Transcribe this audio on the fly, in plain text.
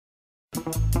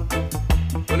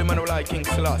Well, man, like King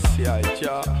Selassie,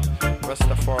 Jah,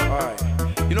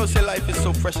 Rastafari. You know, say life is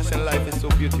so precious and life is so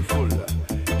beautiful.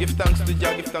 Give thanks to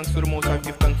Jah, give thanks to the Most High,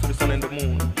 give thanks to the sun and the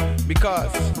moon.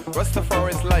 Because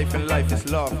Rastafari is life and life is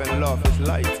love and love is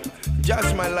light.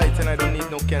 Just my light and I don't need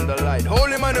no candlelight.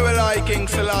 Holy Manuel, I King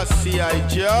Selassie,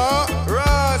 Jah,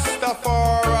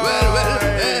 Rastafari. Well.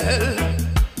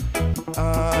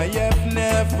 I have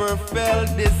never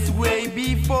felt this way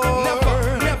before.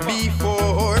 Never.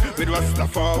 Before. With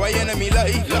Rastafari in my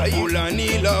life,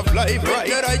 Fullanny love life. Right.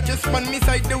 That I just find me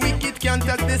side the wicked can't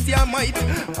touch this ya might.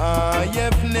 I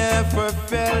have never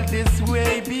felt this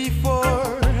way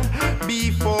before.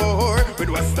 Before. With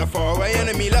Rastafari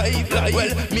in my life,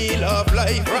 well, me love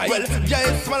life. Right. Well,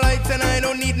 just my light and I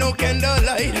don't need no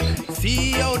candlelight.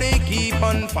 See how they keep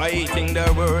on fighting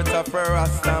the words of a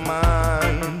Rasta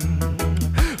man.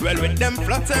 Well, with them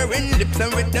fluttering lips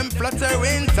and with them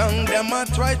fluttering tongue, them a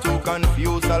try to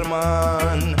confuse all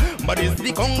man. But it's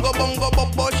the Congo Bongo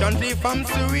Bobo Shanti from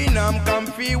Suriname,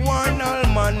 comfy one all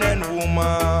man and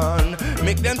woman.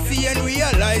 Make them see and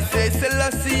realize, say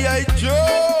Selassie I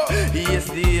Joe, he is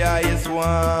the highest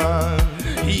one.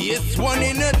 He is one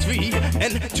in a three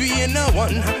and three in a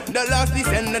one. The last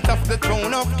descendant of the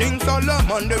throne of King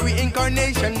Solomon. The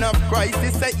reincarnation of Christ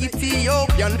is an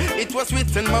Ethiopian. It was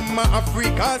written, Mama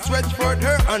Africa stretch forth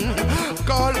her hand.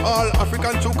 Call all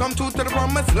Africans to come to the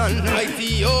promised land.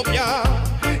 Ethiopia,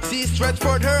 she stretch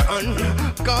forth her hand.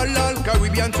 Call all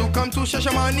Caribbean to come to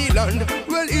Shashamani land.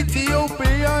 Well,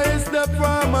 Ethiopia is the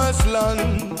promised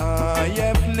land. I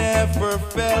have never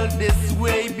felt this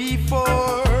way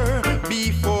before.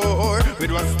 With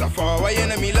Rastafari in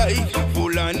my life,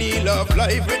 Fullanny love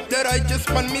life. With the righteous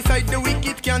on me side, the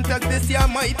wicked can't touch this ya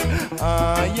might.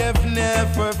 I have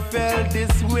never felt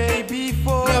this way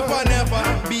before. Never.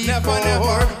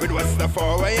 With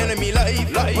Rastafari in my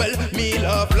life, well, me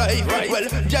love life. Right. Well,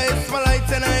 just my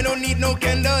lights and I don't need no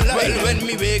candlelight. Well, when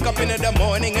me wake up in the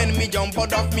morning and me jump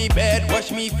out of me bed,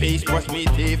 wash me face, brush me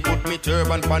teeth, put me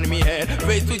turban on me head.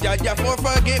 Pray to Jah for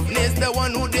forgiveness, the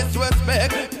one who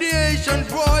disrespect the ancient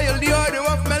royal, the order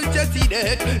of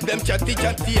Melchizedek. Them chatty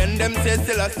and them say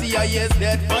Selassie is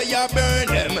dead. Fire burn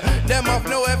them. Them have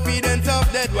no evidence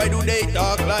of that. Why do they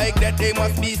talk like that? They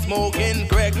must be smoking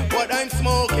crack. What I'm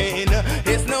smoking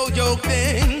is no joke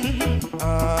thing.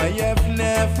 I have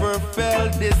never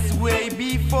felt this way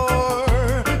before.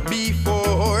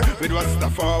 With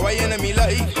Rastafari in my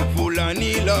life,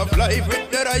 Fullanny love life.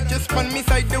 With the righteous on me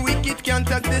side, the wicked can't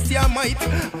touch this ya might.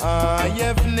 I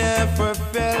have never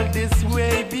felt this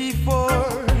way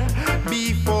before.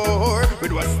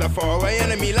 With Rastafari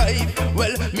in my life,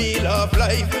 well, me love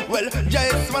life. Well,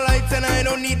 just my lights and I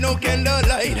don't need no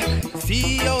candlelight.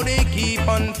 See how they keep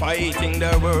on fighting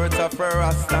the words of a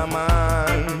Rasta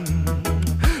man.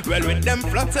 Well, with them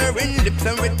fluttering lips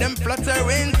and with them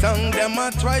fluttering tongue, them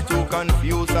a try to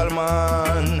confuse all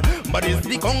man. But it's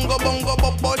the Congo Bongo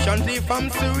Bobo Shanti from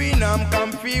Suriname,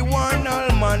 comfy one all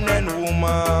man and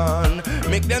woman.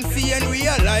 Make them see and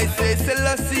realize, say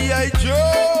Selassie I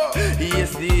Joe, he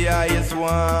is the highest one.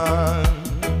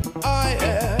 I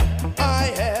have,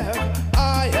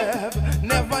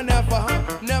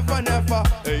 never,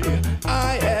 hey.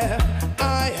 I have,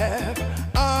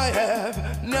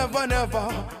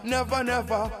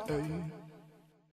 never, hey.